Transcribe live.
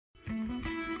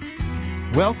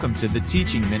Welcome to the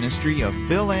teaching ministry of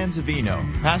Bill Anzavino,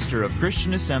 pastor of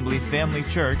Christian Assembly Family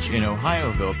Church in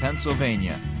Ohioville,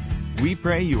 Pennsylvania. We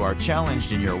pray you are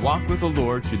challenged in your walk with the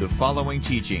Lord through the following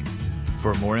teaching.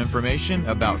 For more information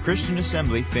about Christian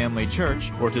Assembly Family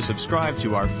Church or to subscribe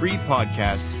to our free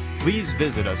podcasts, please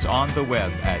visit us on the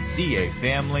web at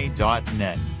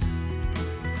cafamily.net.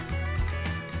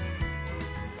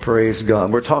 Praise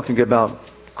God. We're talking about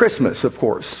Christmas, of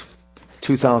course,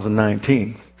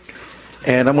 2019.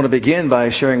 And I'm going to begin by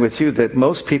sharing with you that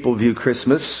most people view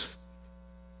Christmas,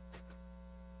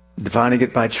 defining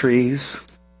it by trees,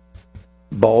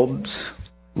 bulbs,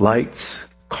 lights,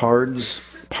 cards,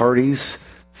 parties,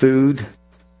 food,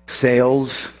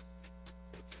 sales,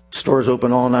 stores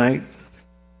open all night,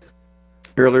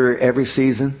 earlier every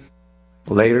season,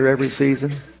 later every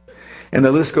season. And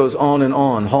the list goes on and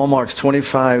on. Hallmark's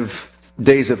 25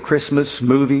 Days of Christmas,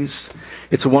 movies,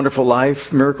 It's a Wonderful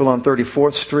Life, Miracle on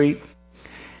 34th Street.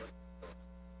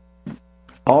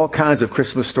 All kinds of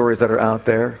Christmas stories that are out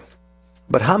there.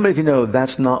 But how many of you know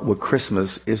that's not what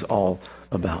Christmas is all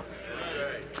about?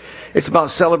 It's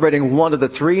about celebrating one of the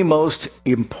three most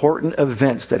important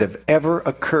events that have ever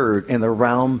occurred in the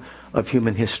realm of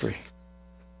human history.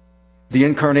 The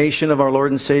incarnation of our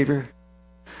Lord and Savior,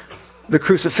 the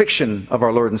crucifixion of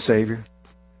our Lord and Savior,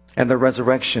 and the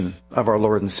resurrection of our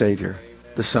Lord and Savior,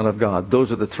 the Son of God.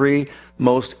 Those are the three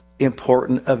most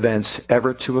important events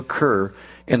ever to occur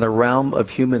in the realm of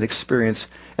human experience,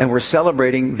 and we're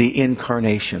celebrating the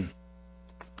incarnation,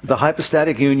 the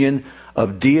hypostatic union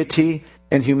of deity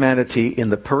and humanity in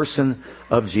the person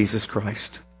of Jesus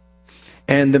Christ.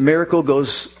 And the miracle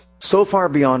goes so far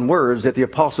beyond words that the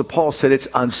Apostle Paul said it's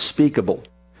unspeakable.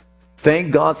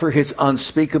 Thank God for his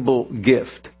unspeakable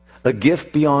gift, a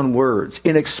gift beyond words,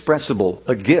 inexpressible,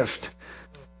 a gift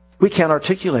we can't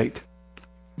articulate.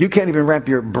 You can't even wrap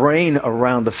your brain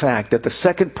around the fact that the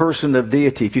second person of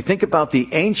deity, if you think about the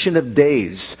Ancient of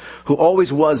Days, who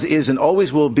always was, is, and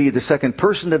always will be the second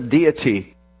person of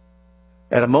deity,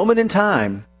 at a moment in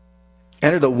time,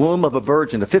 entered the womb of a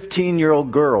virgin, a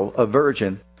 15-year-old girl, a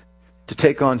virgin, to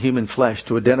take on human flesh,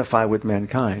 to identify with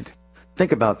mankind.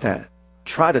 Think about that.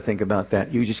 Try to think about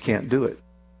that. You just can't do it.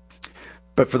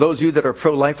 But for those of you that are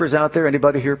pro-lifers out there,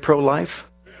 anybody here pro-life?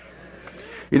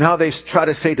 You know how they try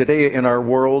to say today in our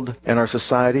world and our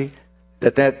society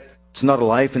that that's not a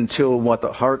life until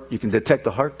the heart, you can detect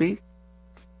the heartbeat?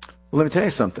 Well, let me tell you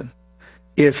something.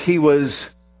 If he was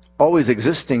always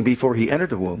existing before he entered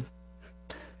the womb,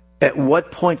 at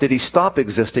what point did he stop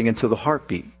existing until the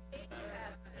heartbeat?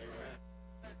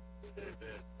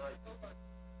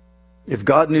 If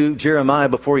God knew Jeremiah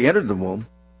before he entered the womb,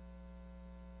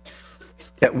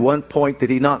 at one point did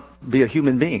he not be a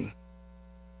human being?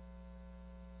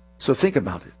 So think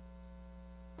about it.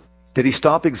 Did he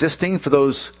stop existing for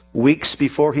those weeks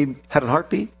before he had a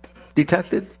heartbeat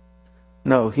detected?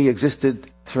 No, he existed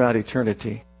throughout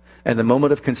eternity. And the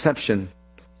moment of conception,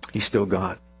 he's still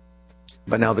God.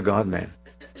 But now the God-man.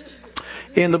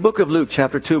 In the book of Luke,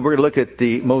 chapter 2, we're going to look at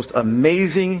the most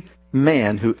amazing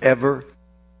man who ever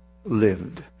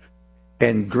lived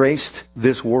and graced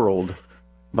this world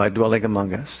by dwelling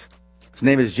among us. His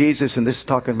name is Jesus, and this is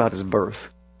talking about his birth.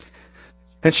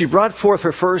 And she brought forth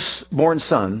her firstborn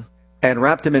son and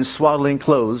wrapped him in swaddling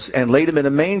clothes and laid him in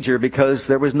a manger because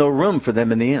there was no room for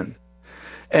them in the inn.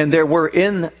 And there were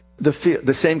in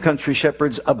the same country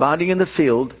shepherds abiding in the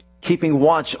field, keeping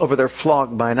watch over their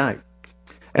flock by night.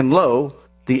 And lo,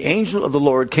 the angel of the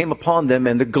Lord came upon them,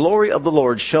 and the glory of the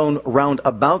Lord shone round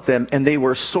about them, and they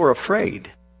were sore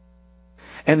afraid.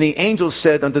 And the angel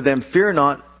said unto them, Fear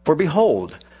not, for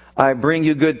behold, I bring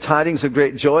you good tidings of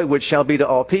great joy, which shall be to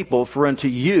all people. For unto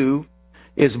you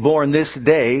is born this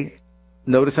day,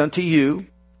 notice unto you,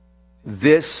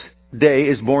 this day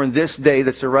is born this day,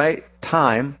 that's the right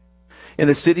time, in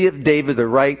the city of David, the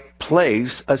right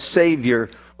place, a Savior,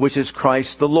 which is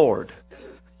Christ the Lord.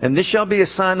 And this shall be a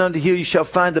sign unto you, you shall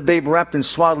find the babe wrapped in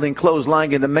swaddling clothes,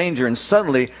 lying in the manger. And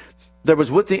suddenly there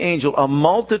was with the angel a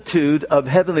multitude of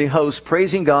heavenly hosts,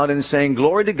 praising God and saying,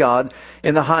 Glory to God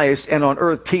in the highest, and on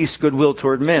earth peace, goodwill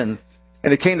toward men.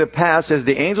 And it came to pass, as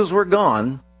the angels were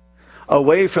gone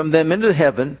away from them into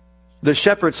heaven, the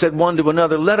shepherds said one to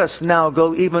another, Let us now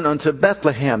go even unto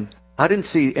Bethlehem. I didn't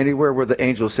see anywhere where the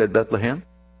angel said Bethlehem.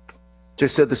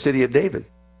 Just said the city of David.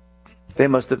 They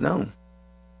must have known.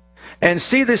 And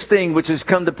see this thing which has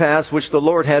come to pass, which the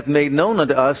Lord hath made known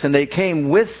unto us. And they came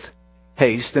with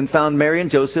haste and found Mary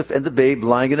and Joseph and the babe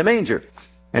lying in a manger.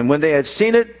 And when they had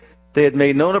seen it, they had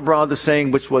made known abroad the saying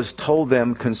which was told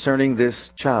them concerning this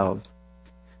child.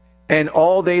 And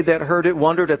all they that heard it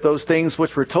wondered at those things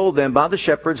which were told them by the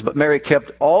shepherds. But Mary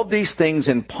kept all these things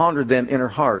and pondered them in her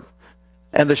heart.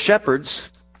 And the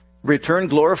shepherds returned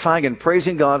glorifying and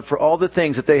praising God for all the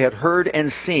things that they had heard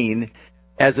and seen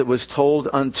as it was told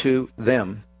unto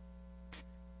them.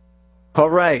 All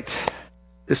right.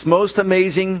 This most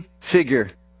amazing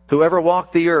figure who ever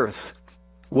walked the earth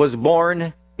was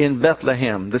born in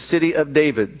Bethlehem, the city of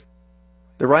David.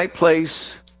 The right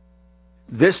place,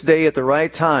 this day at the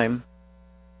right time,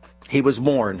 he was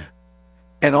born.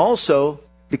 And also,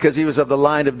 because he was of the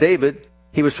line of David,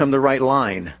 he was from the right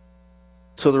line.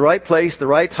 So the right place, the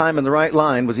right time, and the right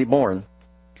line was he born.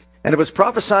 And it was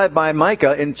prophesied by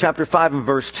Micah in chapter 5 and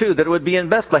verse 2 that it would be in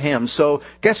Bethlehem. So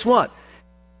guess what?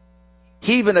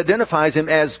 He even identifies him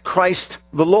as Christ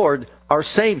the Lord, our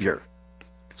Savior.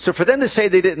 So for them to say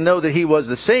they didn't know that he was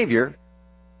the Savior,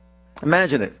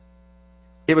 imagine it.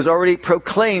 It was already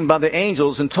proclaimed by the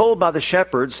angels and told by the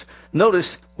shepherds.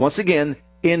 Notice, once again,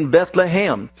 in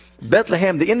Bethlehem.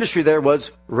 Bethlehem, the industry there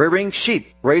was rearing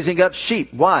sheep, raising up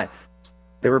sheep. Why?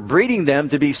 They were breeding them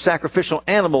to be sacrificial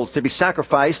animals, to be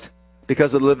sacrificed,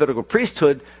 because the Levitical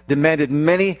priesthood demanded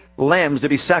many lambs to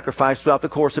be sacrificed throughout the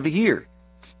course of a year.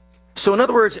 So in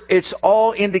other words, it's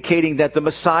all indicating that the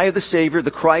Messiah, the Savior, the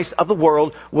Christ of the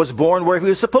world, was born where he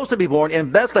was supposed to be born,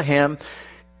 in Bethlehem.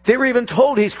 They were even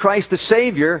told he's Christ the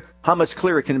Savior. How much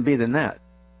clearer can it be than that?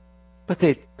 But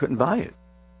they couldn't buy it.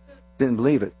 Didn't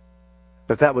believe it.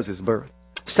 But that was his birth.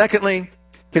 Secondly,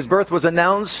 his birth was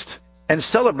announced and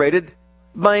celebrated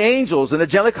by angels, an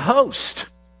angelic host.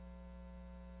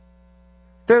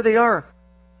 There they are,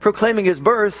 proclaiming his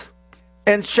birth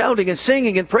and shouting and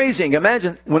singing and praising.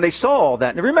 Imagine when they saw all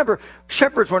that. And remember,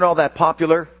 shepherds weren't all that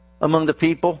popular among the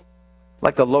people,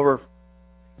 like the lower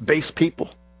base people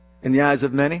in the eyes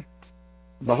of many.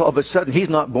 But all of a sudden, he's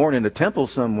not born in a temple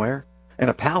somewhere, in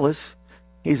a palace.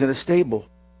 He's in a stable.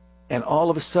 And all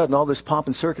of a sudden, all this pomp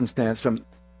and circumstance from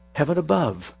heaven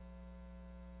above.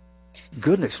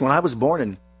 Goodness, when I was born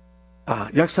in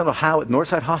Youngstown, Ohio at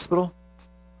Northside Hospital,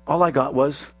 all I got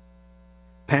was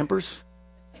Pampers,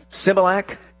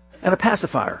 Similac, and a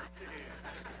pacifier.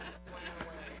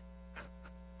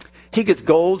 He gets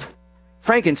gold,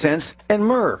 frankincense, and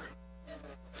myrrh.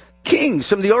 Kings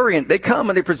from the Orient, they come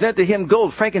and they present to him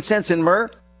gold, frankincense, and myrrh.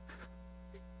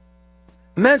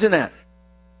 Imagine that.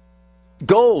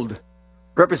 Gold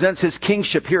represents his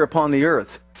kingship here upon the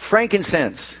earth.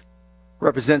 Frankincense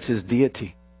represents his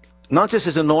deity. Not just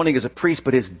his anointing as a priest,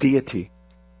 but his deity.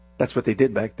 That's what they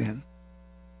did back then.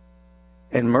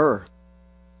 And myrrh,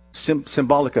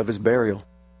 symbolic of his burial.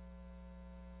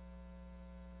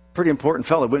 Pretty important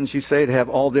fellow, wouldn't you say, to have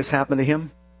all this happen to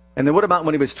him? And then what about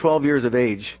when he was 12 years of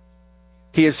age?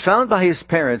 He is found by his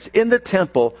parents in the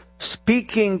temple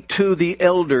speaking to the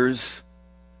elders,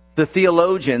 the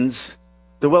theologians,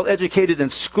 the well-educated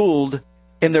and schooled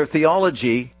in their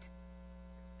theology.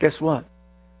 Guess what?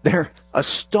 They're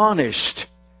astonished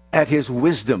at his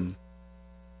wisdom,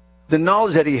 the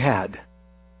knowledge that he had,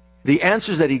 the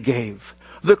answers that he gave,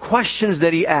 the questions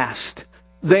that he asked.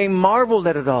 They marveled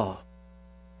at it all.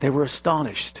 They were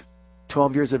astonished.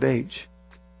 12 years of age.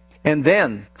 And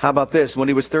then, how about this? When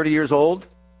he was 30 years old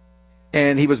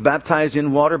and he was baptized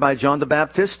in water by John the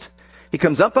Baptist, he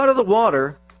comes up out of the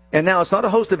water, and now it's not a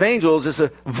host of angels, it's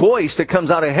a voice that comes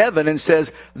out of heaven and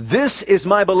says, "This is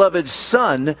my beloved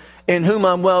Son, in whom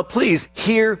I'm well pleased.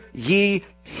 Hear ye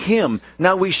him."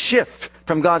 Now we shift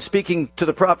from God speaking to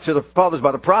the fathers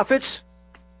by the prophets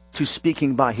to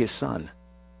speaking by his Son.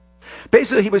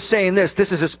 Basically, he was saying this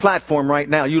is his platform right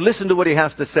now. You listen to what he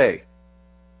has to say.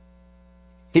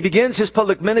 He begins his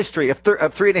public ministry of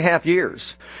 3.5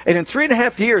 years. And in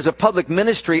 3.5 years of public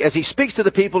ministry, as he speaks to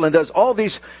the people and does all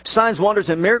these signs, wonders,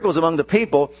 and miracles among the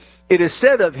people, it is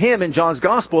said of him in John's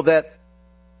Gospel that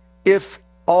if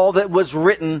all that was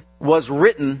written,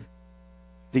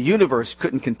 the universe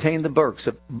couldn't contain the books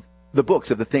of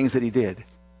the things that he did.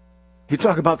 You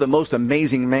talk about the most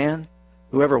amazing man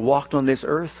who ever walked on this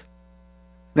earth.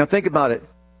 Now think about it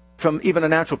from even a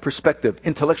natural perspective,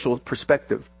 intellectual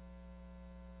perspective.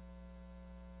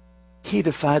 He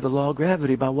defied the law of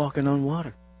gravity by walking on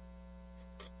water.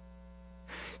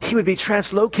 He would be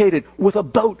translocated with a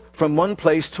boat from one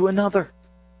place to another.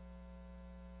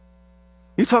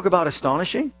 You talk about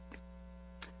astonishing.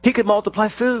 He could multiply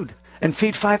food and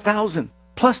feed 5,000,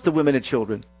 plus the women and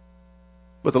children,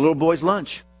 with a little boy's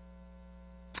lunch.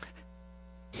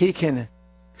 He can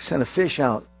send a fish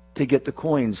out to get the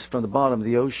coins from the bottom of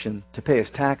the ocean to pay his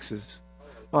taxes.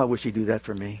 Oh, I wish he'd do that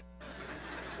for me.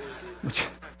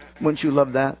 Wouldn't you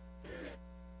love that?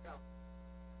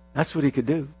 That's what he could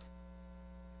do.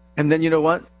 And then you know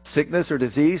what? Sickness or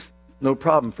disease, No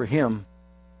problem for him.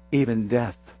 Even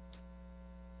death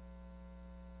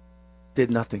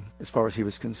did nothing as far as he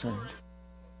was concerned.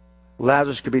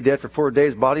 Lazarus could be dead for 4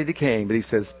 days, body decaying, but he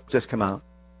says, just come out.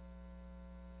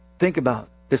 Think about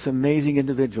this amazing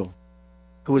individual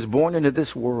who was born into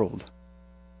this world,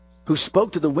 who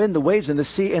spoke to the wind, the waves, and the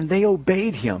sea, and they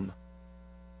obeyed him.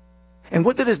 And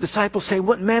what did his disciples say?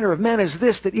 What manner of man is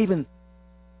this that even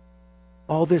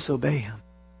all this obey him?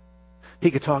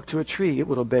 He could talk to a tree, it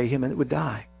would obey him, and it would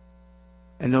die.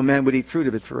 And no man would eat fruit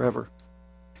of it forever.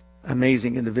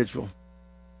 Amazing individual.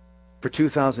 For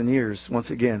 2,000 years,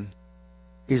 once again,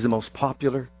 he's the most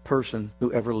popular person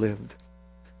who ever lived.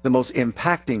 The most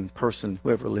impacting person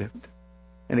who ever lived.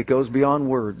 And it goes beyond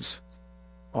words,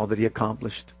 all that he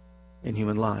accomplished in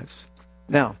human lives.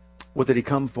 Now, what did he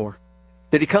come for?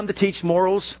 Did he come to teach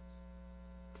morals?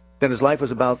 Then his life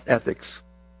was about ethics.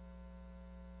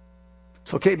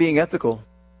 It's okay being ethical,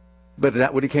 but is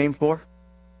that what he came for?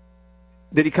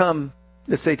 Did he come,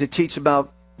 let's say, to teach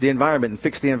about the environment and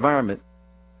fix the environment,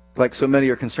 like so many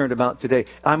are concerned about today?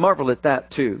 I marvel at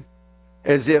that too,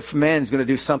 as if man's going to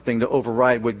do something to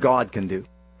override what God can do.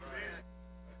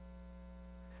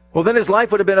 Well, then his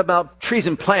life would have been about trees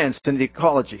and plants and the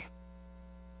ecology.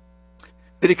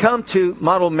 Did he come to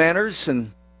model manners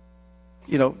and,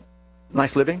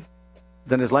 nice living?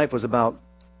 Then his life was about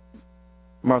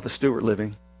Martha Stewart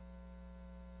living.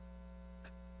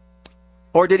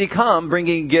 Or did he come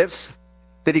bringing gifts?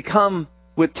 Did he come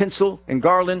with tinsel and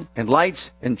garland and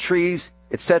lights and trees,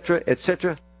 etc.,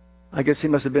 etc.? I guess he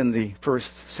must have been the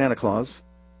first Santa Claus.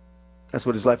 That's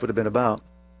what his life would have been about.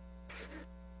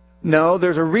 No,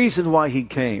 there's a reason why he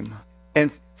came.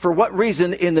 And for what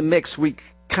reason in the mix we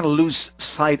kind of lose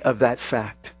sight of that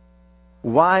fact.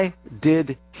 Why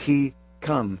did he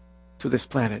come to this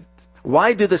planet?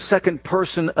 Why did the second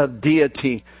person of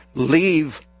deity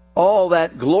leave all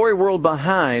that glory world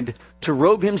behind to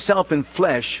robe himself in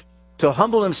flesh, to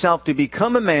humble himself, to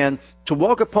become a man, to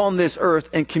walk upon this earth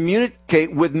and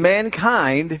communicate with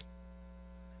mankind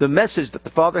the message that the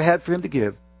Father had for him to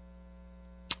give?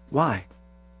 Why?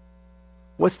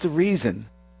 What's the reason?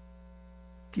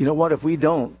 You know what? If we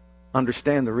don't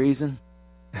understand the reason,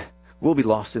 we'll be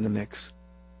lost in the mix.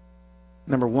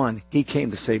 Number one, he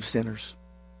came to save sinners.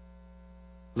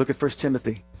 Look at 1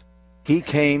 Timothy. He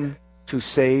came to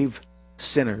save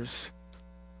sinners.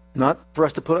 Not for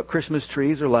us to put up Christmas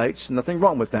trees or lights. Nothing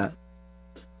wrong with that.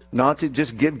 Not to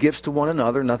just give gifts to one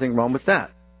another. Nothing wrong with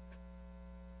that.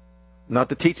 Not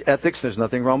to teach ethics. There's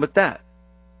nothing wrong with that.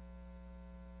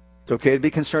 It's okay to be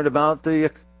concerned about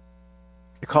the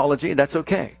ecology. That's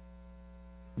okay.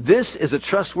 This is a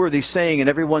trustworthy saying, and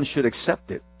everyone should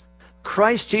accept it.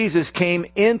 Christ Jesus came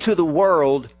into the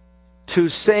world to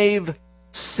save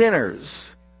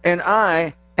sinners, and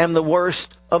I am the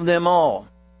worst of them all.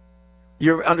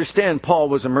 You understand Paul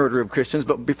was a murderer of Christians,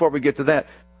 but before we get to that,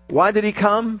 why did he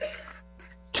come?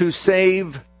 To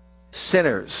save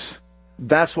sinners.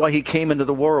 That's why he came into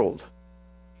the world.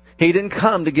 He didn't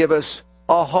come to give us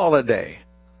a holiday.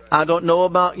 I don't know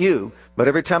about you, but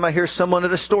every time I hear someone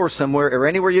at a store somewhere or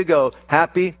anywhere you go,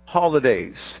 happy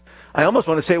holidays, I almost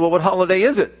want to say, well, what holiday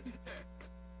is it?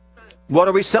 What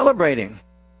are we celebrating?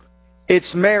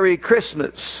 It's Merry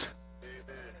Christmas.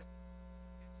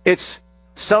 It's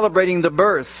celebrating the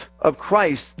birth of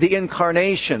Christ, the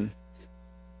incarnation.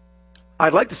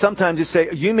 I'd like to sometimes just say,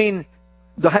 you mean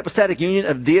the hypostatic union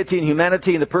of deity and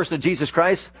humanity in the person of Jesus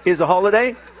Christ is a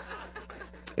holiday?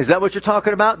 Is that what you're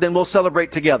talking about? Then we'll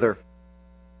celebrate together.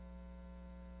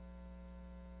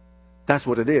 That's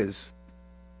what it is.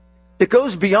 It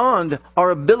goes beyond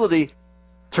our ability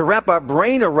to wrap our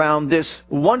brain around this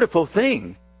wonderful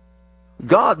thing.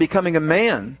 God becoming a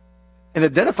man and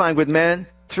identifying with man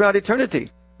throughout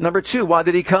eternity. Number two, why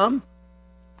did he come?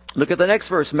 Look at the next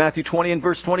verse, Matthew 20 and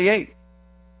verse 28.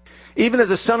 Even as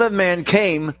the Son of Man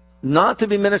came, not to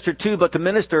be ministered to, but to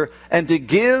minister, and to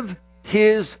give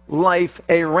his life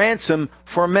a ransom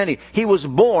for many. He was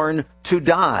born to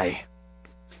die.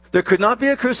 There could not be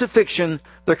a crucifixion,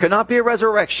 there could not be a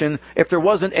resurrection if there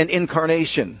wasn't an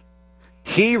incarnation.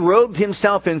 He robed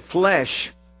himself in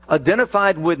flesh,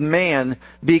 identified with man,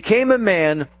 became a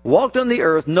man, walked on the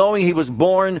earth knowing he was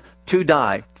born to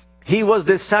die. He was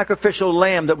this sacrificial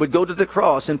lamb that would go to the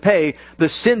cross and pay the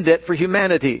sin debt for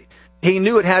humanity. He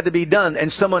knew it had to be done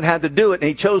and someone had to do it, and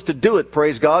he chose to do it,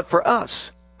 praise God, for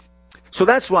us. So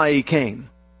that's why he came.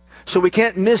 So we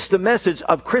can't miss the message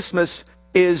of Christmas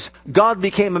is God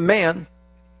became a man,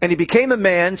 and he became a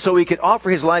man so he could offer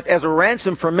his life as a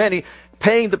ransom for many,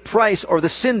 paying the price or the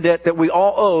sin debt that we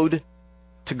all owed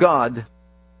to God,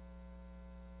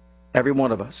 every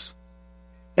one of us.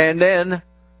 And then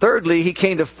Thirdly, he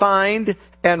came to find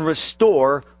and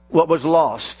restore what was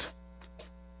lost.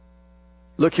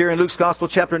 Look here in Luke's Gospel,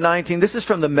 chapter 19. This is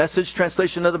from the Message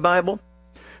translation of the Bible.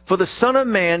 For the Son of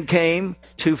Man came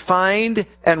to find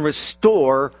and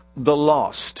restore the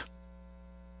lost.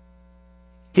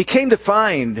 He came to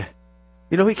find.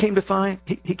 You know who he came to find?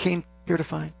 He came here to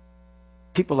find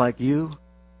people like you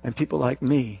and people like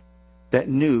me that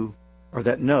knew or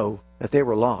that know that they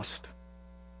were lost.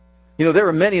 You know, there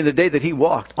were many in the day that he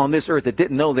walked on this earth that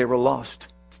didn't know they were lost.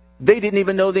 They didn't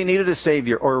even know they needed a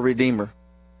Savior or a Redeemer.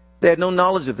 They had no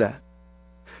knowledge of that.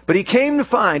 But he came to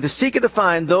find, to seek and to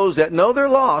find those that know they're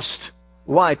lost.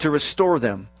 Why? To restore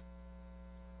them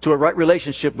to a right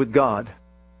relationship with God.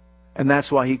 And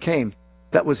that's why he came.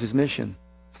 That was his mission.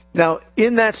 Now,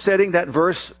 in that setting, that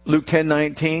verse, Luke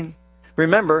 10:19,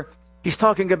 remember, he's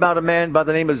talking about a man by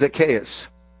the name of Zacchaeus.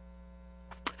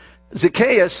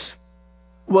 Zacchaeus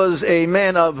was a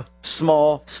man of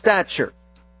small stature,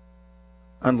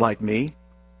 unlike me.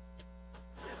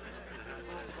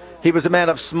 He was a man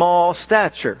of small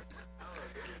stature.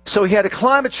 So he had to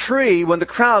climb a tree when the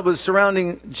crowd was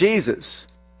surrounding Jesus,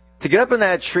 to get up in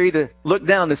that tree to look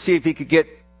down to see if he could get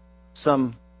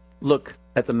some look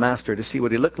at the master, to see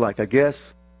what he looked like. I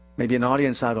guess maybe an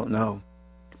audience, I don't know.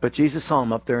 But Jesus saw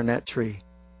him up there in that tree.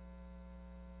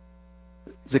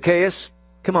 Zacchaeus,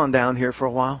 come on down here for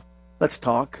a while. Let's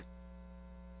talk.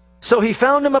 So he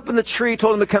found him up in the tree,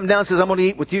 told him to come down, says, I'm going to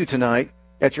eat with you tonight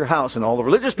at your house. And all the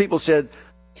religious people said,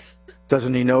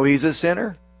 doesn't he know he's a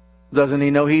sinner? Doesn't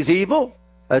he know he's evil?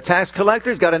 A tax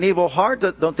collector's got an evil heart.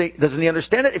 Doesn't he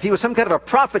understand it? If he was some kind of a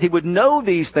prophet, he would know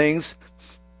these things.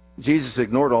 Jesus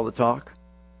ignored all the talk.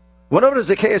 Went over to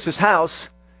Zacchaeus' house,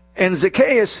 and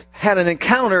Zacchaeus had an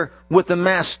encounter with the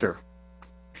master.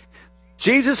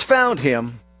 Jesus found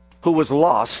him who was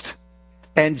lost,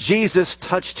 and Jesus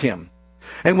touched him.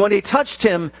 And when he touched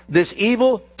him, this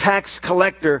evil tax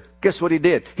collector, guess what he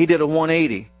did? He did a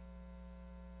 180.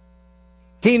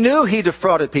 He knew he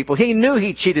defrauded people. He knew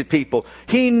he cheated people.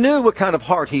 He knew what kind of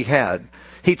heart he had.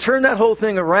 He turned that whole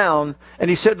thing around and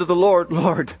he said to the Lord,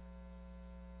 Lord,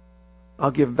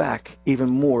 I'll give back even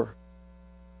more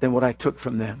than what I took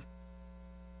from them.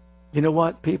 You know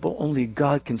what, people? Only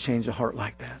God can change a heart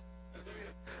like that.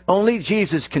 Only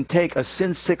Jesus can take a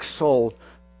sin-sick soul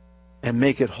and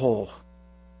make it whole.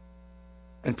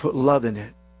 And put love in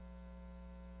it.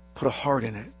 Put a heart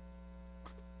in it.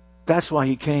 That's why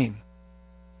he came.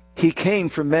 He came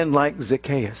for men like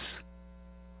Zacchaeus,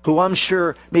 who I'm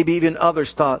sure maybe even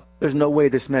others thought, there's no way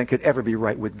this man could ever be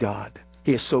right with God.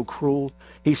 He is so cruel.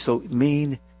 He's so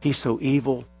mean. He's so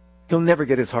evil. He'll never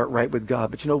get his heart right with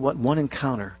God. But you know what? One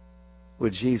encounter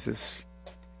with Jesus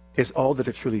is all that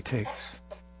it truly takes.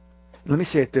 Let me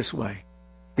say it this way.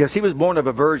 Yes, he was born of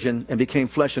a virgin and became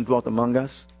flesh and dwelt among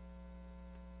us.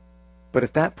 But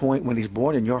at that point, when he's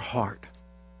born in your heart,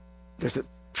 there's a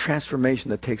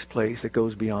transformation that takes place that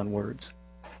goes beyond words.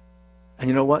 And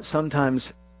you know what?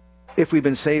 Sometimes, if we've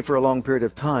been saved for a long period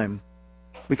of time,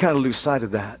 we kind of lose sight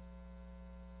of that.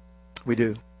 We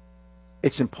do.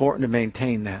 It's important to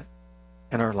maintain that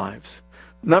in our lives.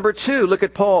 Number 2, look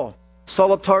at Paul.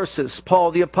 Saul of Tarsus,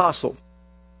 Paul the Apostle.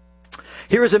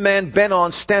 Here is a man bent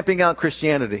on stamping out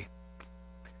Christianity.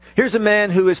 Here's a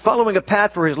man who is following a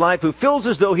path for his life, who feels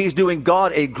as though he's doing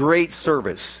God a great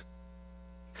service.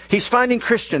 He's finding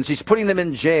Christians. He's putting them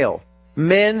in jail.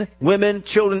 Men, women,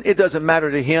 children, it doesn't matter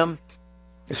to him.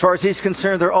 As far as he's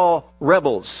concerned, they're all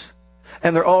rebels.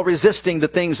 And they're all resisting the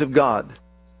things of God.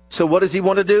 So what does he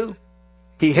want to do?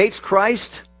 He hates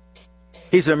Christ.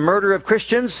 He's a murderer of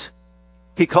Christians.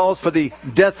 He calls for the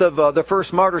death of the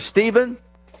first martyr, Stephen.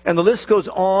 And the list goes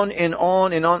on and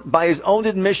on and on. By his own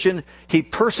admission, he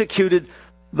persecuted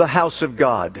the house of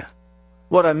God.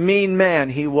 What a mean man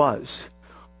he was.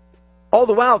 All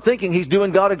the while thinking he's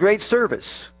doing God a great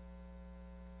service.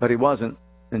 But he wasn't,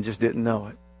 and just didn't know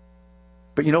it.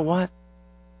 But you know what?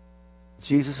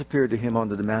 Jesus appeared to him on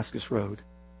the Damascus Road.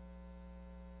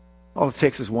 All it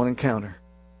takes is one encounter.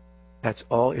 That's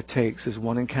all it takes is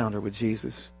one encounter with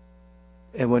Jesus.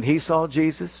 And when he saw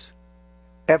Jesus,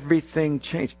 everything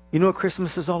changed. You know what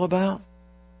Christmas is all about?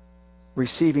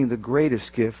 Receiving the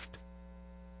greatest gift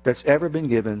that's ever been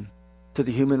given to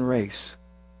the human race.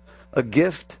 A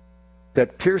gift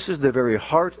that pierces the very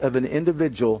heart of an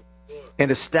individual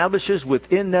and establishes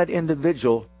within that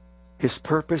individual his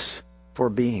purpose for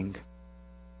being.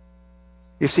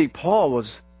 You see, Paul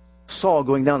saw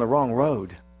going down the wrong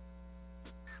road.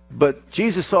 But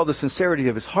Jesus saw the sincerity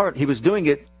of his heart. He was doing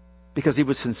it because he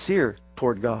was sincere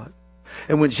toward God.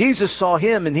 And when Jesus saw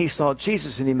him and he saw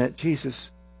Jesus and he met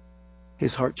Jesus,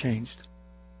 his heart changed.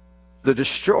 The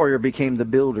destroyer became the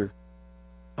builder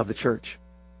of the church.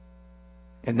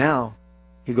 And now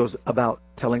he goes about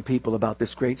telling people about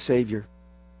this great Savior,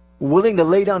 willing to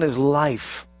lay down his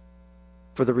life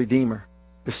for the Redeemer,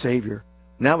 the Savior.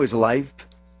 Now his life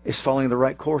is following the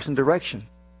right course and direction.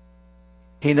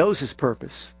 He knows his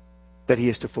purpose that he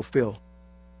is to fulfill.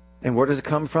 And where does it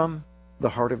come from? The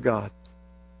heart of God.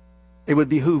 It would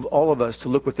behoove all of us to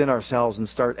look within ourselves and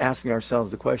start asking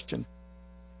ourselves the question,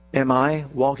 am I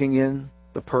walking in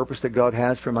the purpose that God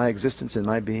has for my existence and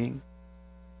my being?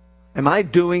 Am I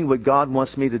doing what God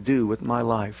wants me to do with my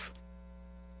life?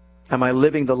 Am I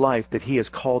living the life that he has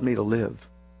called me to live?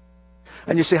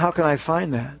 And you say, how can I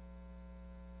find that?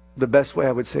 The best way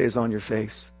I would say is on your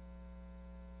face.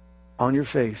 On your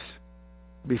face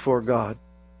before God,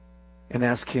 and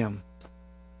ask him,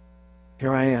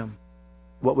 here I am.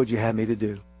 What would you have me to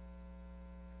do?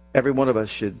 Every one of us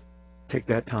should take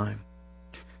that time.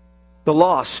 The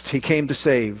lost he came to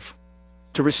save,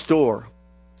 to restore.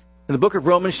 In the book of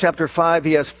Romans chapter 5,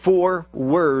 he has 4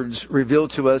 words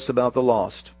revealed to us about the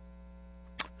lost.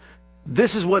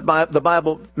 This is what the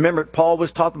Bible, remember, Paul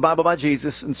was taught the Bible by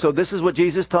Jesus, and so this is what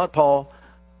Jesus taught Paul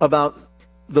about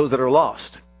those that are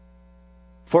lost.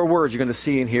 4 words you're going to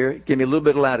see in here. Give me a little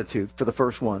bit of latitude for the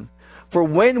first one. For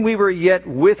when we were yet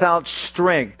without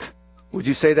strength, would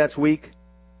you say that's weak?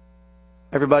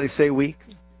 Everybody say weak.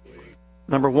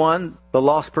 Number 1, the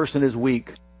lost person is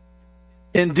weak.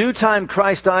 In due time,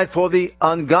 Christ died for the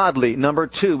ungodly. Number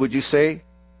 2, would you say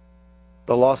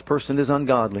the lost person is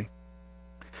ungodly?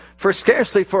 For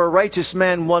scarcely for a righteous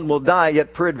man one will die,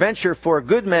 yet peradventure for a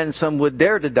good man some would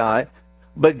dare to die.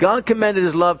 But God commended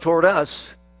his love toward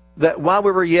us, that while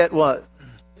we were yet what?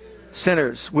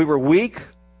 Sinners. We were weak,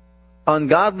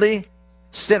 ungodly,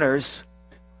 sinners.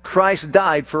 Christ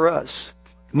died for us.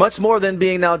 Much more than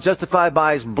being now justified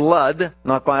by his blood,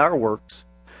 not by our works,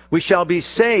 we shall be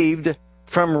saved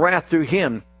from wrath through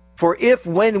him. For if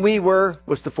when we were,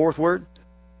 what's the 4th word?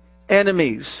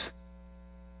 Enemies.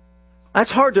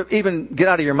 That's hard to even get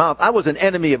out of your mouth. I was an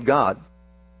enemy of God.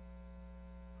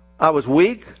 I was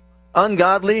weak,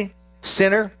 ungodly,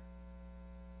 sinner,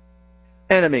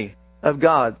 enemy of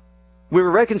God. We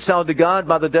were reconciled to God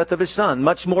by the death of his Son.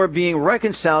 Much more being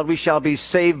reconciled, we shall be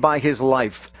saved by his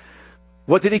life.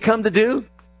 What did he come to do?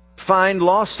 Find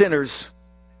lost sinners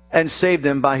and save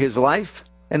them by his life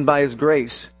and by his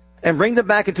grace. And bring them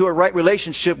back into a right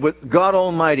relationship with God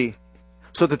Almighty,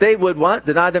 so that they would what?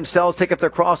 Deny themselves, take up their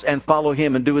cross, and follow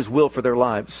him and do his will for their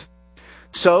lives.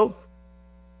 So,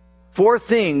 4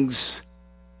 things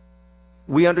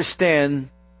we understand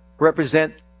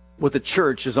represent what the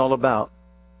church is all about.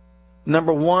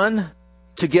 Number 1,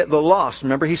 to get the lost.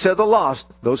 Remember, he said the lost.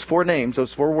 Those 4 names,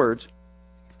 those 4 words.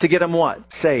 To get them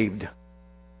what? Saved.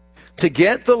 To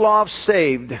get the lost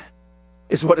saved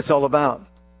is what it's all about.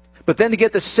 But then to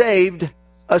get the saved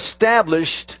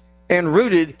established and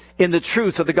rooted in the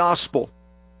truth of the gospel.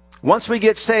 Once we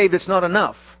get saved, it's not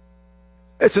enough.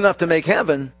 It's enough to make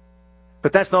heaven,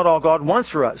 but that's not all God wants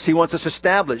for us. He wants us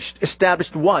established.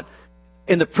 Established what?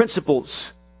 In the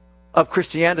principles of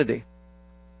Christianity.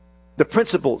 The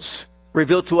principles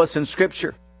revealed to us in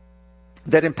Scripture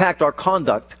that impact our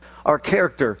conduct, our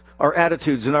character, our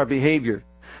attitudes, and our behavior.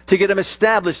 To get them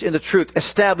established in the truth,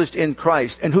 established in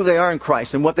Christ, and who they are in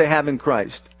Christ, and what they have in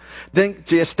Christ. Then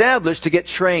to establish, to get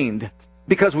trained,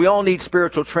 because we all need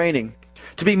spiritual training.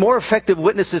 To be more effective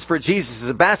witnesses for Jesus, as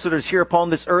ambassadors here upon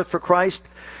this earth for Christ,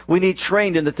 we need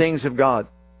trained in the things of God.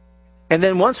 And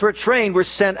then once we're trained, we're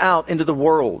sent out into the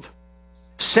world.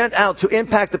 Sent out to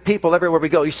impact the people everywhere we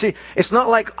go. You see, it's not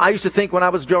like I used to think when I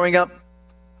was growing up.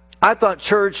 I thought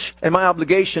church and my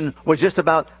obligation was just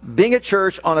about being at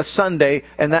church on a Sunday,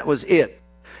 and that was it.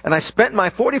 And I spent my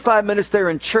 45 minutes there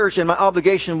in church, and my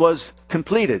obligation was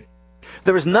completed.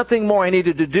 There was nothing more I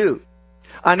needed to do.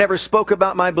 I never spoke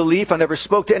about my belief. I never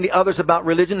spoke to any others about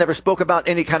religion, never spoke about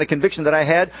any kind of conviction that I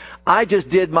had. I just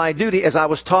did my duty as I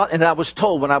was taught and I was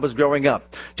told when I was growing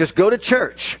up. Just go to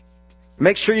church.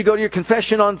 Make sure you go to your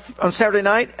confession on Saturday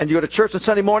night, and you go to church on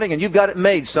Sunday morning, and you've got it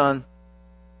made, son.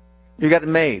 You got it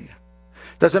made.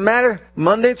 Doesn't matter,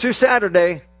 Monday through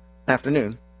Saturday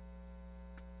afternoon.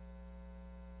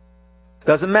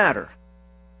 Doesn't matter.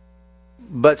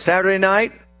 But Saturday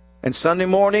night and Sunday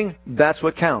morning, that's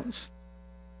what counts.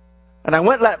 And I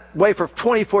went that way for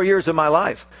 24 years of my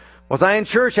life. Was I in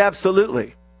church?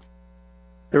 Absolutely.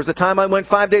 There was a time I went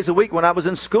 5 days a week when I was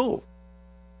in school.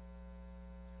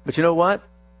 But you know what?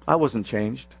 I wasn't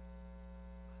changed.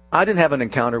 I didn't have an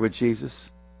encounter with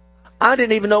Jesus. I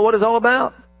didn't even know what it's all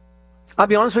about. I'll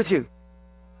be honest with you.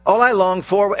 All I longed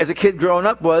for as a kid growing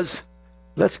up was,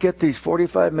 let's get these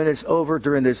 45 minutes over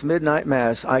during this midnight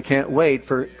mass. I can't wait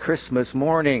for Christmas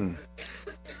morning.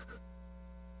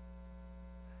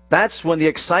 That's when the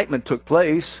excitement took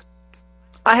place.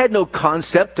 I had no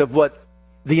concept of what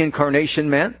the incarnation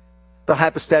meant, the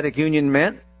hypostatic union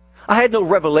meant. I had no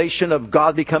revelation of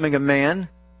God becoming a man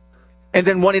and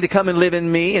then wanting to come and live in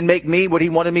me and make me what he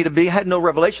wanted me to be. I had no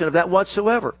revelation of that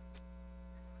whatsoever.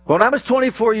 When I was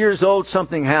 24 years old,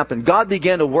 something happened. God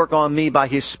began to work on me by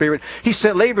his Spirit. He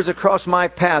sent laborers across my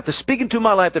path to speak into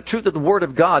my life the truth of the Word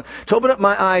of God, to open up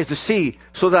my eyes to see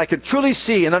so that I could truly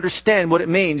see and understand what it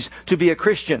means to be a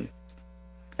Christian.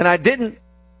 And I didn't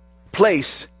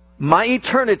place my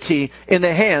eternity in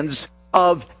the hands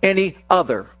of any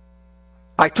other.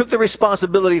 I took the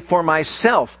responsibility for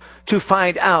myself to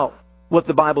find out what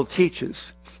the Bible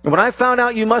teaches. And when I found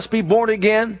out you must be born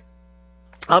again,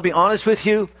 I'll be honest with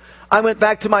you, I went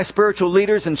back to my spiritual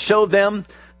leaders and showed them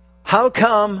how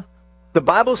come the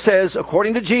Bible says,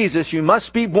 according to Jesus, you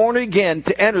must be born again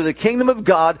to enter the kingdom of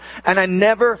God. And I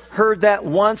never heard that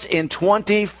once in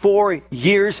 24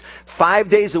 years, 5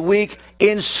 days a week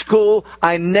in school.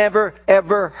 I never,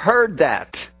 ever heard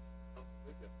that.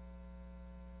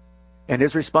 And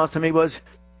his response to me was,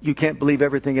 you can't believe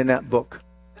everything in that book.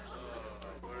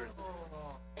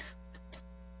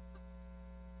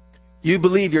 You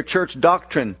believe your church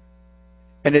doctrine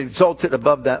and it exalts it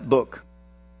above that book.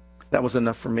 That was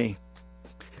enough for me.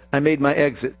 I made my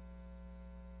exit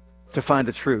to find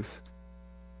the truth.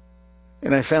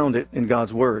 And I found it in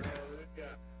God's Word.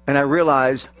 And I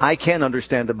realized I can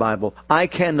understand the Bible. I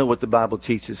can know what the Bible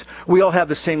teaches. We all have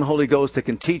the same Holy Ghost that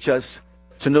can teach us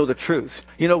to know the truth.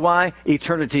 You know why?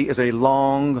 Eternity is a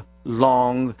long,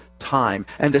 long time.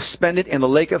 And to spend it in a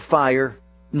lake of fire,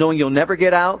 knowing you'll never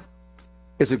get out,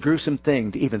 is a gruesome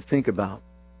thing to even think about.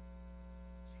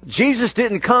 Jesus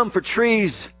didn't come for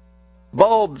trees,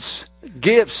 bulbs,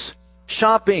 gifts,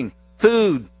 shopping,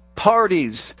 food,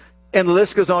 parties, and the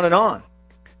list goes on and on.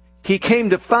 He came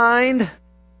to find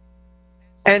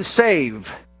and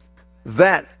save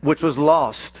that which was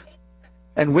lost.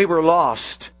 And we were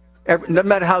lost. No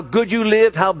matter how good you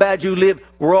lived, how bad you lived,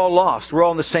 we're all lost. We're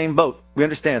all in the same boat. We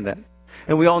understand that.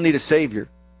 And we all need a Savior.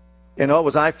 And oh,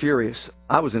 was I furious.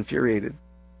 I was infuriated.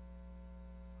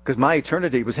 Because my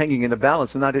eternity was hanging in the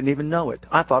balance and I didn't even know it.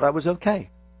 I thought I was okay.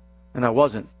 And I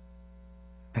wasn't.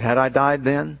 And had I died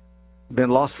then, been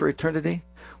lost for eternity,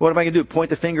 what am I going to do? Point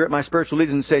the finger at my spiritual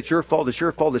leaders and say, it's your fault, it's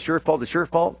your fault, it's your fault, it's your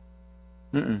fault?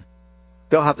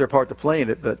 They'll have their part to play in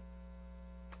it, but...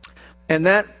 And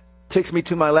that takes me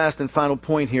to my last and final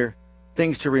point here.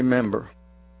 Things to remember.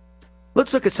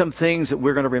 Let's look at some things that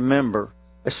we're going to remember,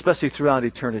 especially throughout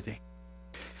eternity.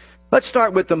 Let's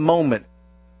start with the moment.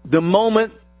 The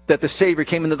moment that the Savior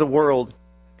came into the world.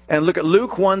 And look at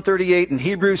Luke 1:38 and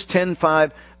Hebrews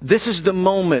 10:5. This is the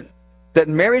moment that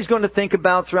Mary's going to think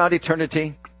about throughout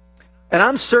eternity. And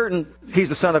I'm certain he's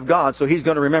the Son of God, so he's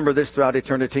going to remember this throughout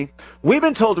eternity. We've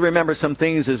been told to remember some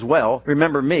things as well.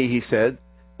 Remember me, he said,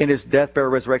 in his death,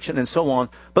 burial, resurrection, and so on.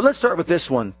 But let's start with this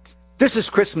one. This is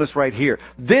Christmas right here.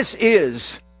 This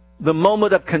is the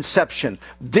moment of conception.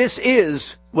 This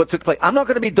is what took place. I'm not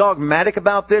going to be dogmatic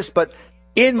about this, but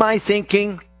in my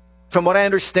thinking, from what I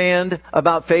understand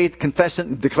about faith,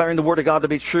 confessing, declaring the Word of God to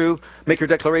be true, make your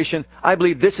declaration, I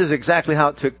believe this is exactly how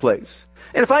it took place.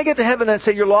 And if I get to heaven and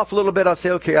say, you're off a little bit, I'll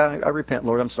say, okay, I repent,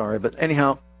 Lord, I'm sorry. But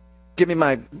anyhow, give me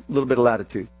my little bit of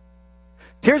latitude.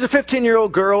 Here's a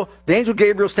 15-year-old girl. The angel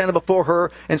Gabriel standing before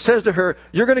her and says to her,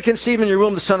 you're going to conceive in your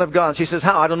womb the Son of God. And she says,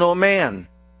 how? I don't know a man.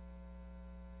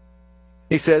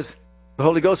 He says, the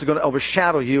Holy Ghost is going to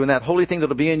overshadow you, and that holy thing that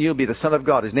will be in you will be the Son of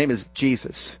God. His name is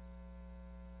Jesus.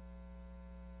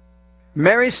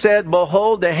 Mary said,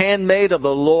 behold, the handmaid of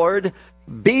the Lord,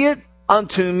 be it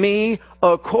unto me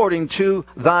according to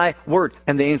thy word.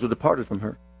 And the angel departed from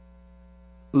her.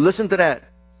 Listen to that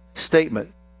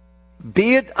statement.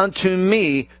 Be it unto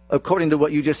me according to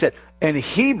what you just said. And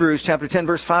Hebrews chapter 10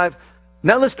 verse 5.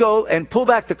 Now let's go and pull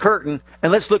back the curtain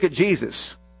and let's look at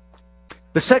Jesus.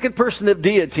 The second person of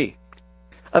deity.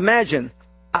 Imagine.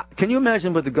 Can you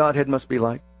imagine what the Godhead must be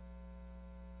like?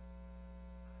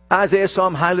 Isaiah saw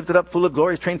him high lifted up, full of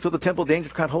glory. His train filled the temple. The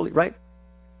angels cried holy, right?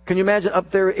 Can you imagine up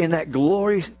there in that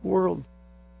glorious world?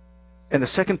 And the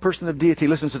second person of deity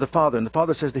listens to the Father. And the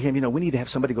Father says to him, you know, we need to have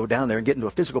somebody go down there and get into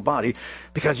a physical body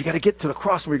because you got to get to the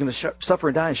cross where you're going to suffer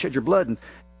and die and shed your blood.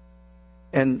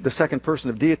 And the second person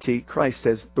of deity, Christ,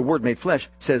 says, the Word made flesh,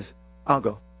 says, I'll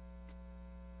go.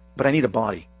 But I need a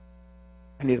body.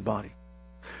 I need a body.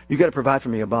 You got to provide for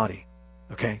me a body.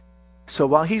 Okay? So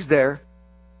while he's there,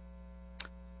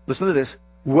 listen to this.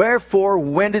 Wherefore,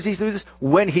 when does he do this?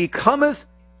 When he cometh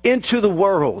into the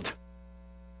world,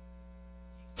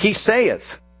 he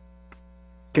saith.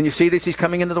 Can you see this? He's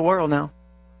coming into the world now.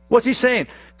 What's he saying?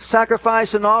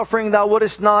 Sacrifice and offering thou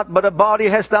wouldest not, but a body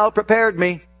hast thou prepared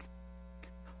me.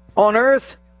 On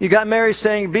earth, you got Mary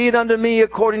saying, be it unto me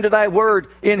according to thy word.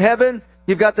 In heaven,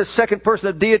 you've got the second person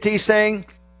of deity saying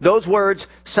those words,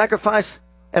 sacrifice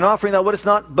and offering thou wouldest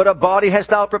not, but a body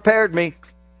hast thou prepared me.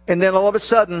 And then all of a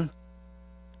sudden,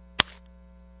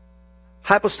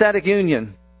 hypostatic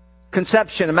union,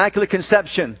 conception, immaculate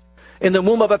conception, in the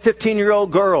womb of a 15-year-old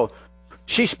girl.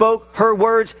 She spoke her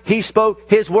words, he spoke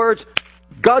his words.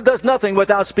 God does nothing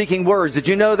without speaking words. Did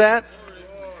you know that?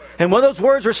 And when those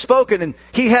words were spoken and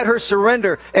he had her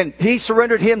surrender and he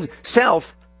surrendered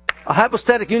himself, a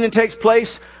hypostatic union takes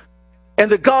place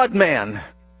and the God-man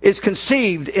is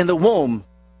conceived in the womb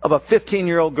of a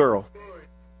 15-year-old girl.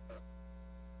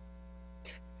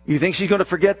 You think she's going to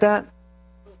forget that?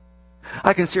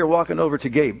 I can see her walking over to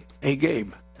Gabe. Hey,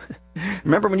 Gabe,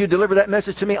 remember when you delivered that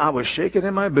message to me? I was shaking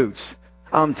in my boots.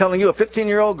 I'm telling you, a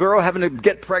 15-year-old girl having to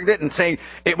get pregnant and saying,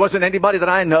 it wasn't anybody that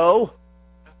I know.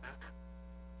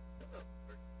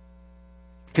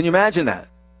 Can you imagine that?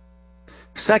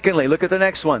 Secondly, look at the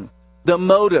next one. The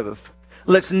motive.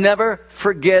 Let's never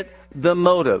forget the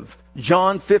motive.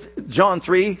 John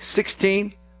 3,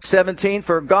 16, 17.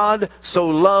 For God so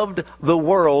loved the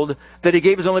world that he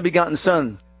gave his only begotten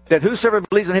Son, that whosoever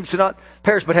believes in him should not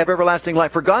perish but have everlasting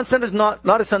life. For God sent us not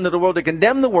a Son to the world to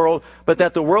condemn the world, but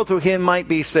that the world through him might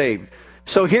be saved.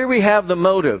 So here we have the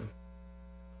motive.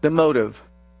 The motive.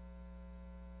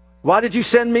 Why did you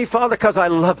send me, Father? Because I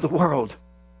love the world.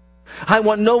 I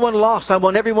want no one lost. I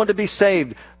want everyone to be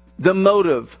saved. The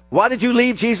motive. Why did you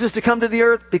leave Jesus to come to the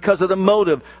earth? Because of the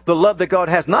motive, the love that God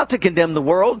has. Not to condemn the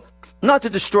world, not to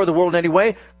destroy the world in any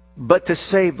way, but to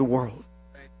save the world.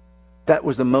 That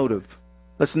was the motive.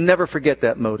 Let's never forget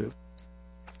that motive.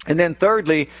 And then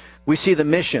thirdly, we see the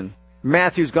mission.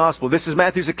 Matthew's gospel. This is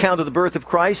Matthew's account of the birth of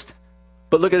Christ.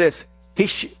 But look at this.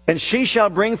 And she shall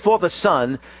bring forth a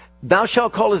son. Thou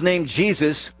shalt call his name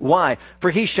Jesus. Why?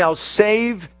 For he shall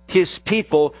save his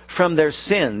people from their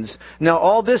sins. Now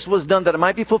all this was done that it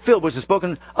might be fulfilled, which is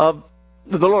spoken of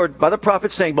the Lord by the prophet,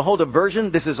 saying, behold, a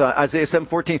virgin, this is Isaiah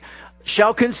 7:14,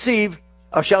 shall conceive,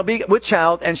 shall be with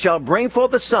child, and shall bring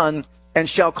forth a son, and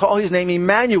shall call his name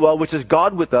Emmanuel, which is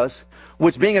God with us,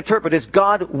 which being interpreted is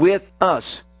God with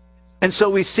us. And so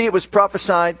we see it was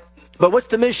prophesied. But what's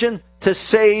the mission? To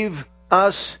save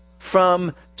us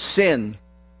from sin.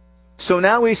 So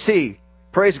now we see,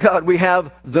 praise God, we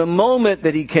have the moment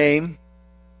that he came,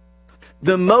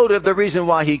 the motive, the reason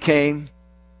why he came,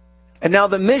 and now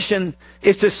the mission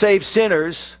is to save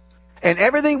sinners. And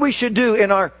everything we should do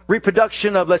in our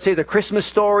reproduction of, let's say, the Christmas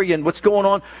story and what's going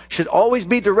on should always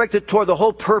be directed toward the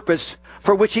whole purpose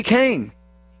for which he came.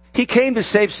 He came to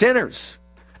save sinners.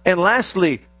 And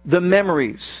lastly, the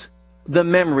memories. The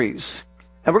memories.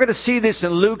 And we're going to see this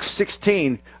in Luke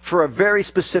 16 for a very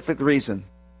specific reason.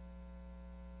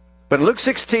 But in Luke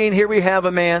 16, here we have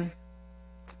a man,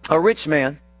 a rich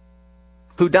man,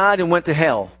 who died and went to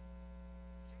hell.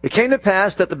 It came to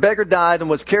pass that the beggar died and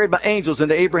was carried by angels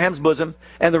into Abraham's bosom,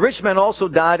 and the rich man also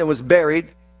died and was buried.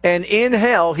 And in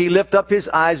hell he lifted up his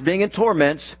eyes, being in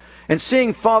torments, and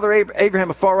seeing Father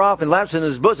Abraham afar off and Lazarus in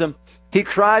his bosom, he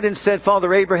cried and said,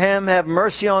 Father Abraham, have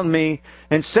mercy on me,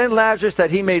 and send Lazarus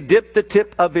that he may dip the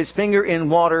tip of his finger in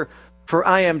water, for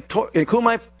I am and cool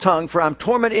my tongue, for I am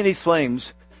tormented in these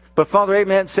flames. But Father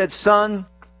Abraham said, Son,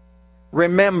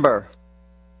 remember.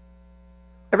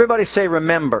 Everybody say,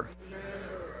 remember.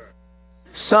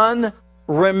 Son,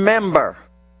 remember.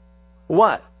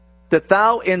 What? That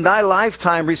thou in thy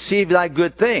lifetime received thy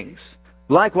good things.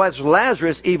 Likewise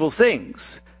Lazarus evil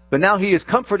things. But now he is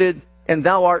comforted and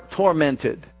thou art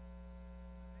tormented.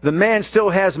 The man still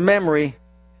has memory,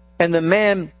 and the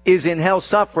man is in hell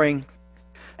suffering.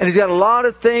 And he's got a lot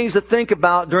of things to think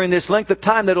about during this length of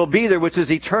time that will be there, which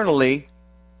is eternally.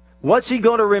 What's he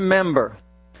going to remember?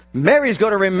 Mary's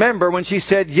going to remember when she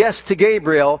said yes to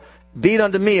Gabriel, be it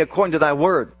unto me according to thy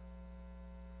word.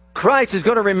 Christ is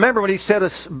going to remember when he said, a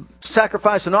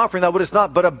sacrifice and offering thou wouldest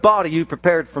not, but a body you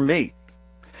prepared for me.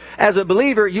 As a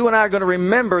believer, you and I are going to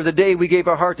remember the day we gave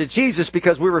our heart to Jesus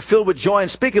because we were filled with joy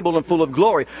unspeakable and full of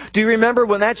glory. Do you remember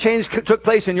when that change took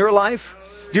place in your life?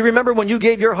 Do you remember when you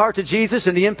gave your heart to Jesus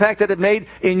and the impact that it made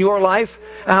in your life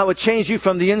and how it changed you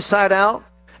from the inside out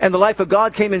and the life of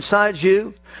God came inside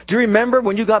you? Do you remember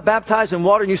when you got baptized in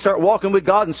water and you start walking with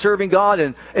God and serving God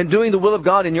and doing the will of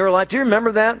God in your life? Do you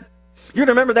remember that? You're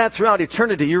going to remember that throughout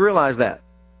eternity. You realize that?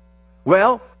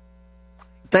 Well,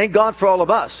 thank God for all of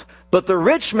us. But the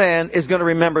rich man is going to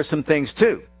remember some things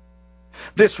too.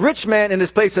 This rich man in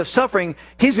this place of suffering,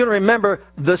 he's going to remember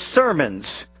the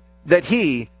sermons that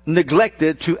he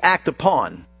neglected to act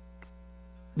upon.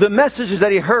 the messages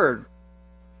that he heard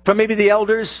from maybe the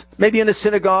elders, maybe in the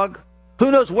synagogue.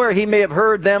 Who knows where he may have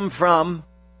heard them from,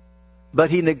 but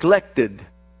he neglected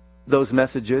those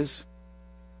messages.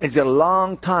 He's got a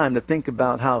long time to think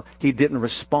about how he didn't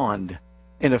respond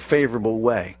in a favorable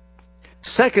way.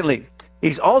 Secondly,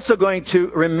 he's also going to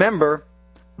remember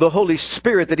the Holy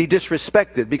Spirit that he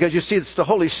disrespected, because you see, it's the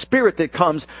Holy Spirit that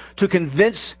comes to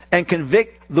convince and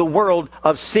convict the world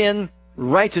of sin,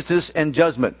 righteousness, and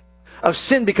judgment. Of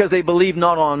sin because they believe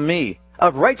not on me.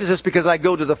 Of righteousness because I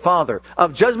go to the Father.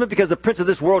 Of judgment because the prince of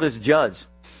this world is judged.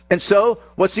 And so,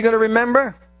 what's he going to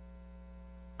remember?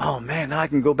 Oh man, now I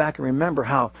can go back and remember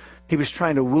how he was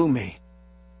trying to woo me.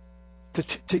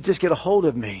 To just get a hold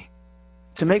of me.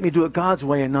 To make me do it God's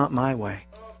way and not my way.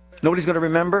 Know what he's going to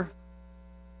remember?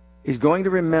 He's going to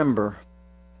remember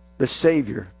the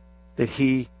Savior that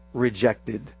he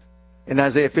rejected. In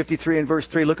Isaiah 53 and verse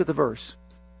 3, look at the verse.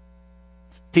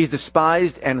 He's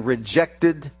despised and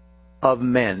rejected of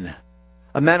men.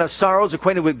 A man of sorrows,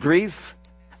 acquainted with grief.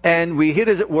 And we hid,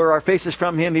 as it were, our faces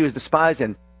from him. He was despised,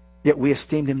 and yet we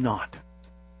esteemed him not.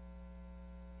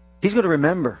 He's going to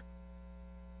remember.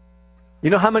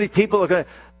 You know how many people are going to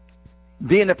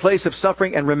be in a place of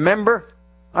suffering and remember?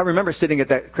 I remember sitting at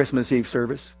that Christmas Eve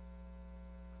service.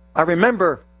 I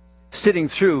remember sitting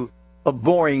through a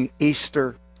boring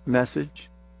Easter message.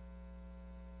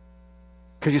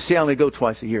 Because you see, I only go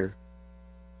twice a year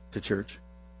to church.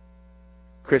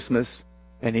 Christmas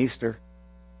and Easter.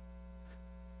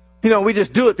 You know, we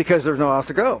just do it because there's nowhere else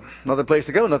to go. No other place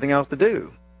to go, nothing else to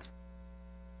do.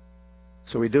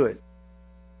 So we do it.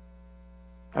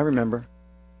 I remember.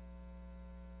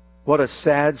 What a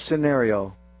sad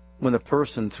scenario when the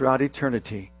person throughout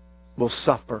eternity will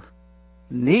suffer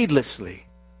needlessly.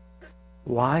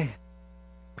 Why?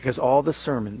 Because all the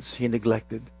sermons he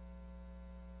neglected.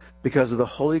 Because of the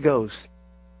Holy Ghost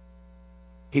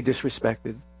he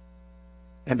disrespected.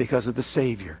 And because of the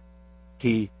Savior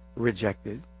he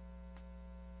rejected.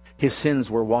 His sins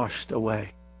were washed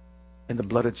away in the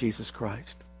blood of Jesus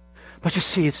Christ. But you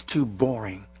see, it's too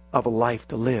boring of a life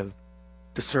to live,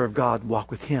 to serve God, walk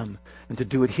with him, and to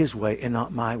do it his way and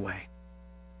not my way.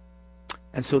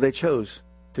 And so they chose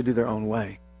to do their own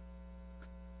way.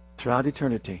 Throughout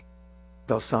eternity,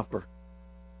 they'll suffer.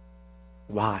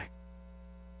 Why?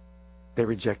 They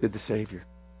rejected the Savior.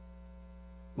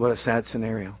 What a sad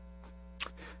scenario.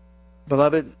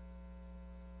 Beloved,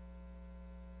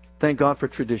 thank God for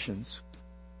traditions.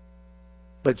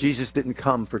 But Jesus didn't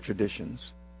come for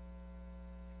traditions.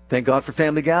 Thank God for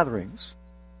family gatherings.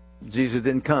 Jesus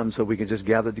didn't come so we can just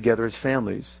gather together as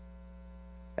families.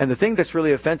 And the thing that's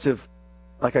really offensive,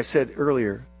 like I said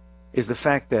earlier, is the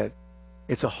fact that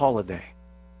it's a holiday.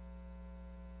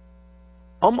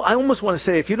 I almost want to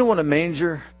say, if you don't want a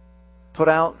manger put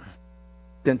out,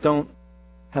 then don't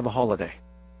have a holiday.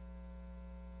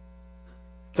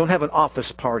 Don't have an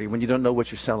office party when you don't know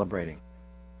what you're celebrating.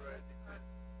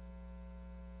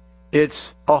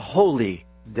 It's a holy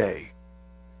day.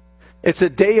 It's a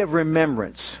day of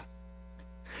remembrance.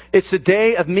 It's a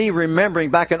day of me remembering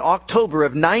back in October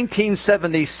of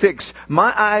 1976,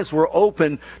 my eyes were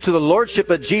open to the Lordship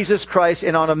of Jesus Christ,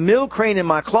 and on a milk crane in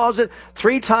my closet,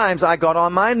 3 times I got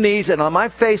on my knees and on my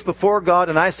face before God,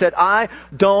 and I said, I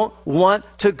don't want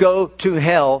to go to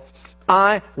hell.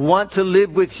 I want to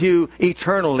live with you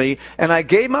eternally. And I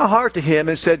gave my heart to him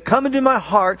and said, come into my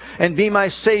heart and be my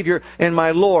Savior and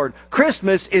my Lord.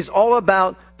 Christmas is all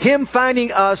about him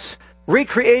finding us,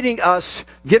 recreating us,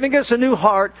 giving us a new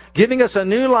heart, giving us a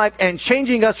new life, and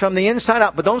changing us from the inside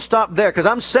out. But don't stop there, because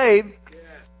I'm saved.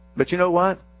 But you know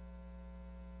what?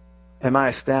 Am I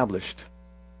established?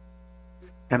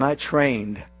 Am I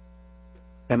trained?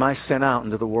 Am I sent out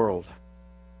into the world?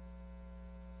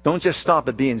 Don't just stop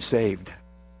at being saved.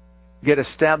 Get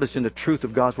established in the truth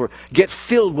of God's Word. Get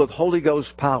filled with Holy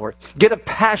Ghost power. Get a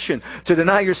passion to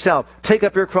deny yourself, take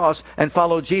up your cross, and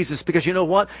follow Jesus. Because you know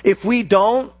what? If we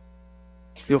don't,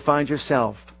 you'll find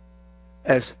yourself,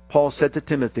 as Paul said to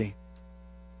Timothy,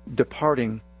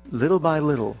 departing little by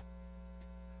little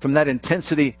from that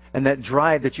intensity and that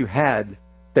drive that you had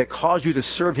that caused you to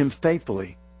serve him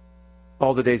faithfully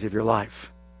all the days of your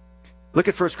life. Look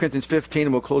at 1 Corinthians 15,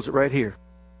 and we'll close it right here.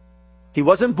 He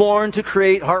wasn't born to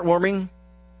create heartwarming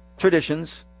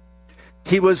traditions.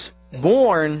 He was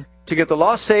born to get the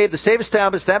lost saved, the saved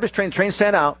established, trained,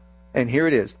 sent out. And here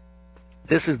it is.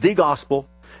 This is the gospel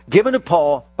given to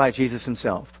Paul by Jesus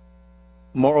himself.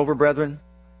 Moreover, brethren,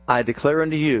 I declare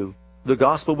unto you the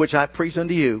gospel which I preach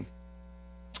unto you,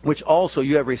 which also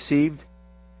you have received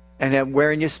and have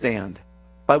wherein you stand,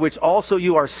 by which also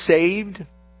you are saved,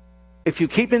 if you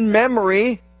keep in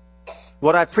memory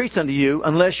what I preached unto you,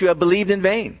 unless you have believed in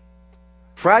vain.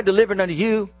 For I delivered unto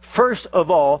you, first of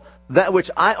all, that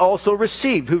which I also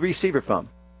received. Who received it from?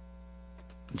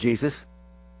 Jesus.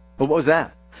 Well, what was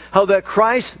that? How that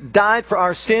Christ died for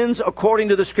our sins according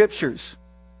to the Scriptures.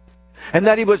 And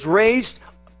that He was raised,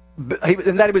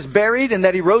 and that He was buried, and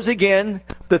that He rose again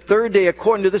the third day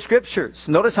according to the Scriptures.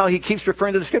 Notice how He keeps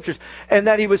referring to the Scriptures. And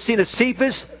that He was seen of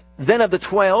Cephas, then of the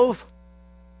 12.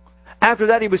 After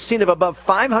that He was seen of above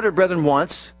 500 brethren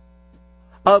once,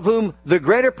 of whom the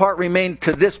greater part remain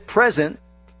to this present,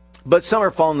 but some are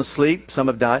fallen asleep, some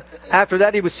have died. After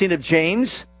that He was seen of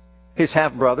James, His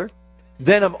half-brother,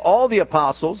 then of all the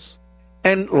apostles,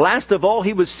 and last of all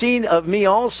He was seen of me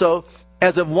also,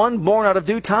 as of one born out of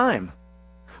due time.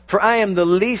 For I am the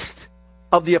least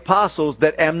of the apostles,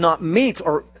 that am not meet,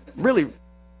 or really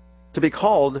to be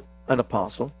called an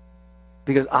apostle,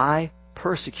 because I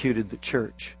persecuted the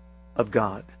church of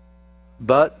God.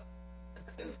 But,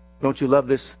 don't you love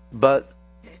this? But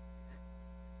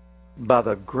by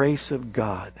the grace of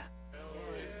God,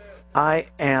 I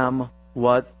am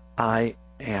what I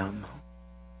am.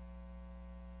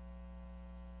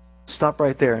 Stop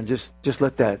right there and just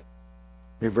let that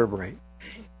reverberate.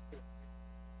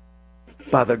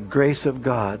 By the grace of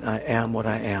God, I am what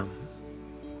I am.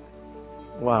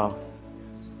 Wow.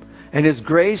 And His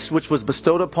grace, which was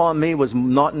bestowed upon me, was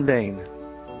not in vain.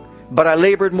 But I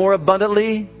labored more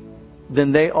abundantly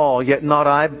than they all, yet not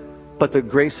I, but the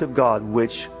grace of God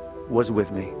which was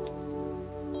with me.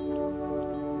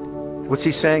 What's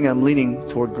He saying? I'm leaning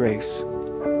toward grace.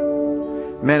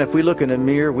 Man, if we look in a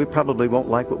mirror, we probably won't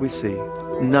like what we see.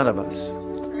 None of us.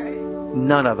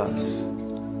 None of us.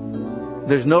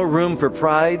 There's no room for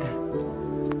pride,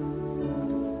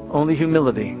 only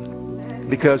humility,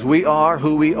 because we are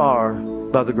who we are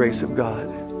by the grace of God.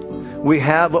 We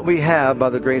have what we have by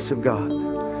the grace of God.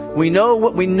 We know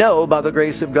what we know by the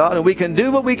grace of God, and we can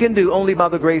do what we can do only by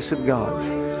the grace of God.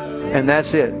 And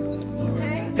that's it.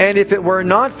 And if it were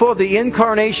not for the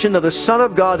incarnation of the Son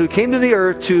of God who came to the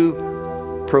earth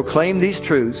to proclaim these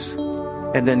truths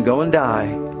and then go and die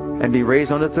and be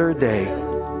raised on the third day,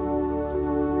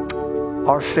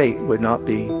 our fate would not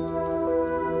be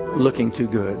looking too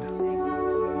good.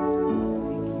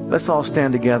 Let's all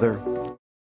stand together.